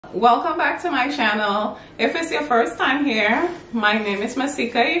Welcome back to my channel. If it's your first time here, my name is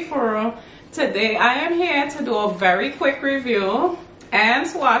Masika Ifuru. Today I am here to do a very quick review and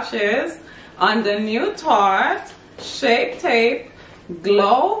swatches on the new TarteShape Tape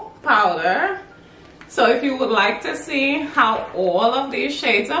Glow Powder. So if you would like to see how all of these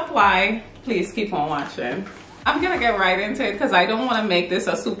shades apply, please keep on watching. I'm gonna get right into it because I don't want to make this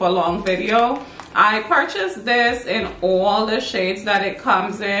a super long video. I purchased this in all the shades that it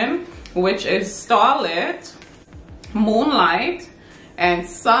comes in, which is Starlit, Moonlight, and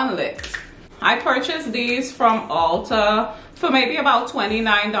Sunlit. I purchased these from Ulta for maybe about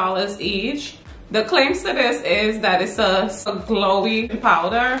 $29 each. The claims to this is that it's a glowy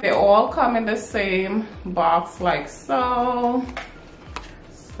powder. They all come in the same box like so.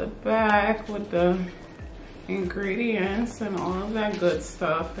 It's the back with the ingredients and all of that good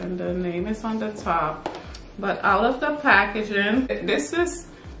stuff, and the name is on the top. But out of the packaging, this is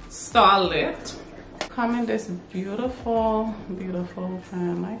Starlit. Come in this beautiful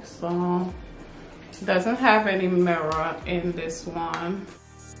pan like so. Doesn't have any mirror in this one.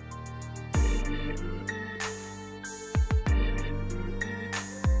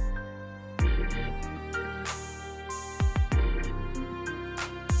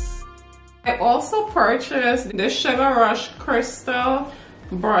 I also purchased the Sugar Rush Crystal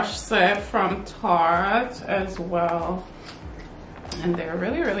brush set from Tarte as well, and they're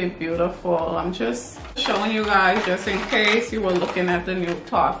really beautiful. I'm just showing you guys just in case you were looking at the new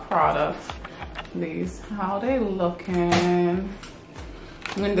Tarte products. These, how they looking.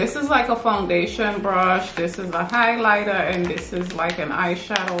 And this is like a foundation brush, this is a highlighter, and this is like an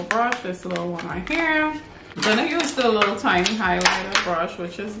eyeshadow brush, this little one right here. I'm gonna use the little tiny highlighter brush,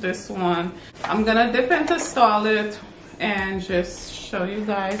 which is this one. I'm gonna dip into Starlit and just show you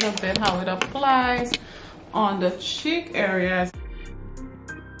guys a bit how it applies on the cheek areas.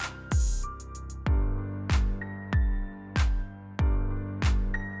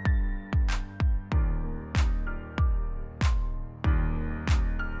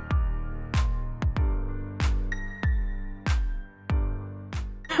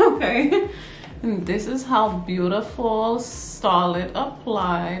 Okay. And this is how beautiful Starlit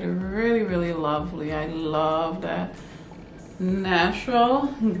applied. Really lovely. I love that natural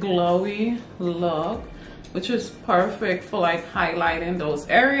glowy look, which is perfect for like highlighting those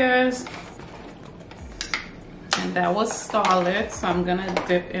areas. And that was Starlit, so I'm gonna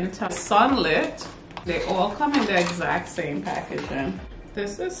dip into Sunlit. They all come in the exact same packaging.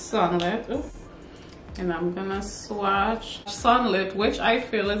 This is Sunlit. Ooh. And I'm gonna swatch Sunlit, which I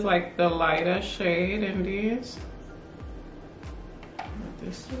feel is like the lighter shade in these.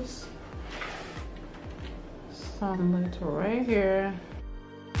 This is Sunlit right here.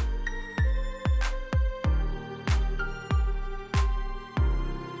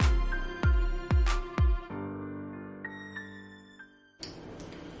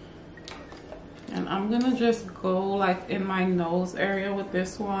 And I'm gonna just go like in my nose area with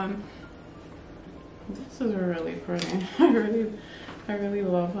this one. This is really pretty. I really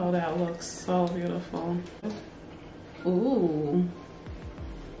love how that looks. So beautiful. Ooh.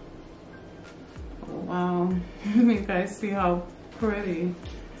 Wow. You guys see how pretty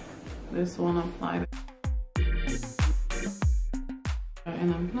this one applied.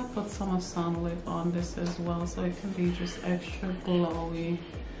 And I'm gonna put some Sunlit on this as well so it can be just extra glowy.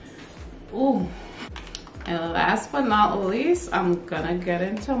 Ooh. And last but not least, I'm gonna get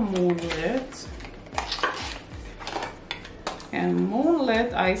into Moonlit. And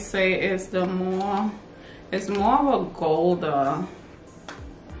Moonlit, I say, is more of a golder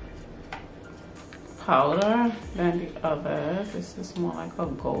powder than the others. This is more like a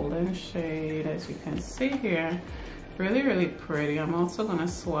golden shade, as you can see here. Really pretty. I'm also gonna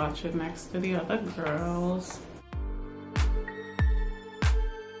swatch it next to the other girls.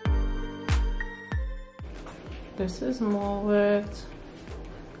 This is Moonlit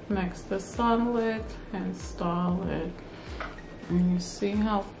next to Sunlit and Starlit. And you see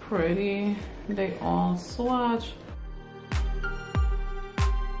how pretty they all swatch.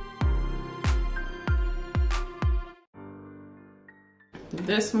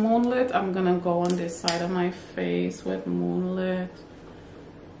 This Moonlit, I'm gonna go on this side of my face with Moonlit.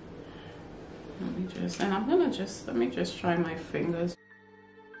 Let me just try my fingers.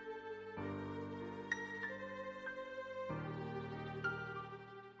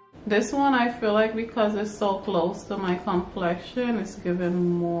 This one, I feel like because it's so close to my complexion, it's giving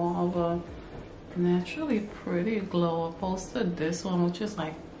more of a naturally pretty glow opposed to this one, which is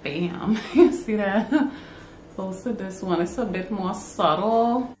like bam. You see that? Opposed to this one, it's a bit more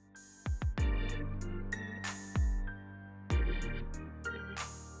subtle.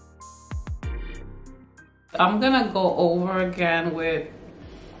 I'm gonna go over again with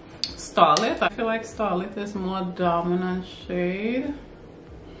Starlit. I feel like Starlit is more dominant shade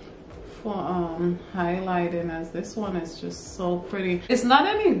for highlighting, as this one is just so pretty. It's not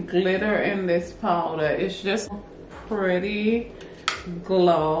any glitter in this powder, it's just pretty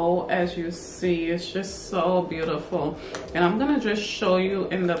glow. As you see, it's just so beautiful. And I'm gonna just show you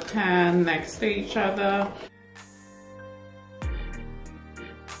in the pan next to each other.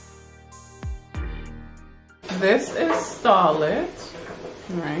 This is Starlit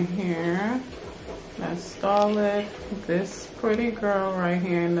right here. That's Starlit. This pretty girl right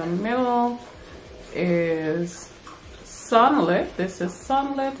here in the middle is Sunlit. This is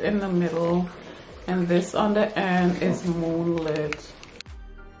Sunlit in the middle, and this on the end is Moonlit.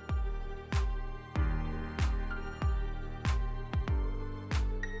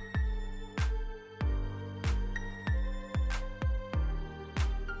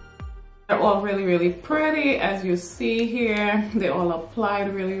 They're all really pretty, as you see here. They all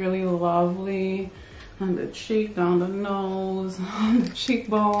applied really lovely on the cheek, down the nose, on the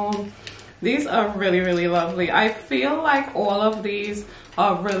cheekbone. These are really lovely. I feel like all of these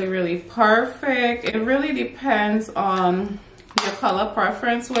are really perfect. It really depends on your color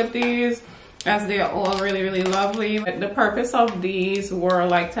preference with these, as they are all really lovely. The purpose of these were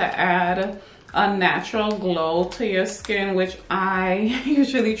like to add a natural glow to your skin, which I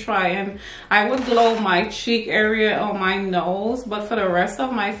usually try, and I would glow my cheek area or my nose, but for the rest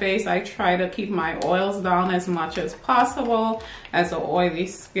of my face I try to keep my oils down as much as possible as an oily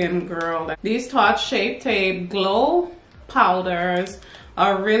skin girl. These TarteShape tape glow powders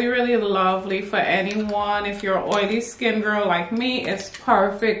are really lovely for anyone. If you're an oily skin girl like me, it's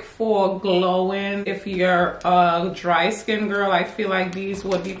perfect for glowing. If you're a dry skin girl, I feel like these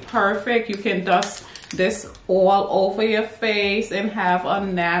would be perfect. You can dust this all over your face and have a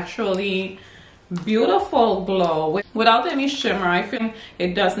naturally beautiful glow without any shimmer. I feel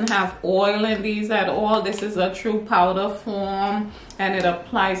it doesn't have oil in these at all. This is a true powder form and it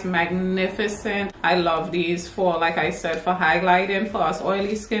applies magnificent. I love these for, like I said, for highlighting, for us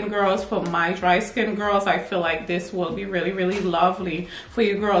oily skin girls. For my dry skin girls, I feel like this will be really lovely for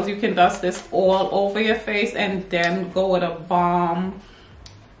you girls. You can dust this all over your face and then go with a balm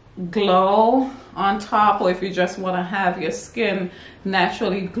glow on top, or if you just want to have your skin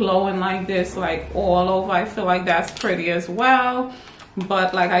naturally glowing like this, like all over, I feel like that's pretty as well.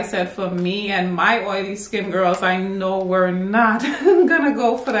 But like I said, for me and my oily skin girls, I know we're not gonna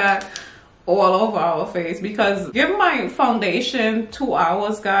go for that all over our face, because give my foundation 2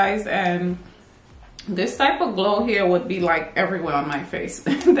 hours, guys, and this type of glow here would be like everywhere on my face.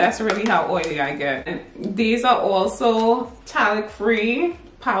 That's really how oily I get. And these are also talc-free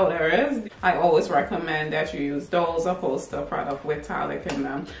powders. I always recommend that you use those opposed to a product with talc in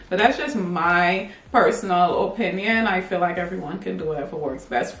them, but that's just my personal opinion. I feel like everyone can do whatever works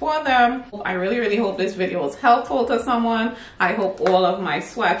best for them. I really hope this video was helpful to someone. I hope all of my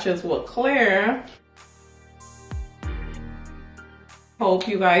swatches were clear. Hope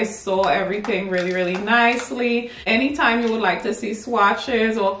you guys saw everything really nicely. Anytime you would like to see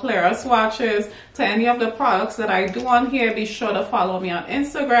swatches or clearer swatches to any of the products that I do on here, be sure to follow me on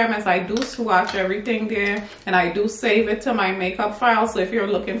Instagram, as I do swatch everything there and I do save it to my makeup file. So if you're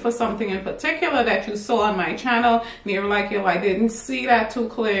looking for something in particular that you saw on my channel and you're like, yo, I didn't see that too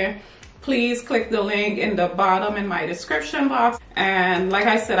clear, please click the link in the bottom in my description box. And like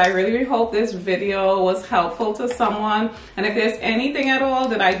I said, I really hope this video was helpful to someone. And if there's anything at all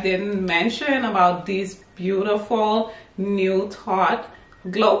that I didn't mention about these beautiful new Tarte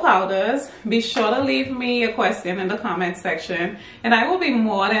glow powders, be sure to leave me a question in the comment section and I will be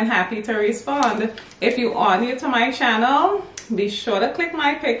more than happy to respond. If you are new to my channel, be sure to click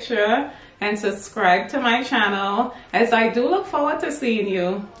my picture and subscribe to my channel, as I do look forward to seeing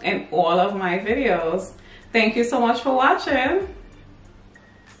you in all of my videos. Thank you so much for watching.